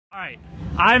All right,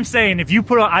 I'm saying if you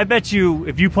put on, I bet you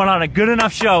if you put on a good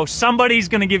enough show, somebody's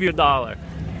gonna give you $1.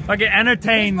 Okay,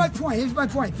 entertain. Here's my point. Here's my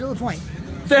point. Feel the point.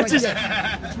 That's just.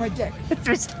 It's my dick. It's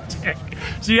just dick.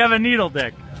 So you have a needle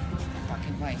dick.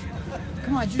 Fucking right.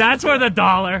 Come on. That's worth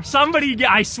 $1. Somebody,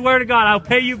 I swear to God, I'll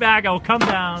pay you back. I'll come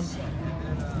down.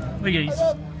 Look at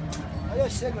I got a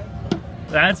cigarette.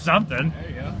 That's something. There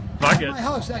you go. Fuck In it. my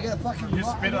house, I got a fucking. You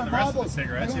just spit on the rest of the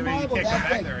cigarettes. You can't come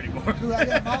back there anymore. Dude, I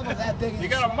got a marble that big. You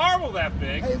got a marble that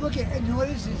big? Hey, look at, and you know what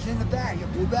it is? It's in the bag. A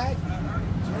blue bag.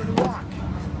 It's ready to rock.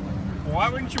 Why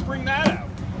wouldn't you bring that out?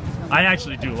 I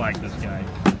actually do like this guy.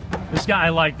 This guy, I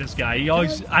like this guy. He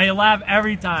always, I laugh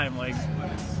every time. Like,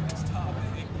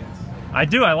 I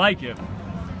do. I like him.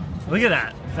 Look at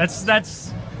that.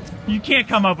 That's. You can't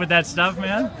come up with that stuff,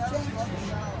 man.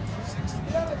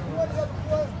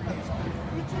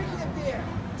 You're drinking a beer.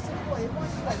 He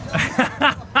wants you like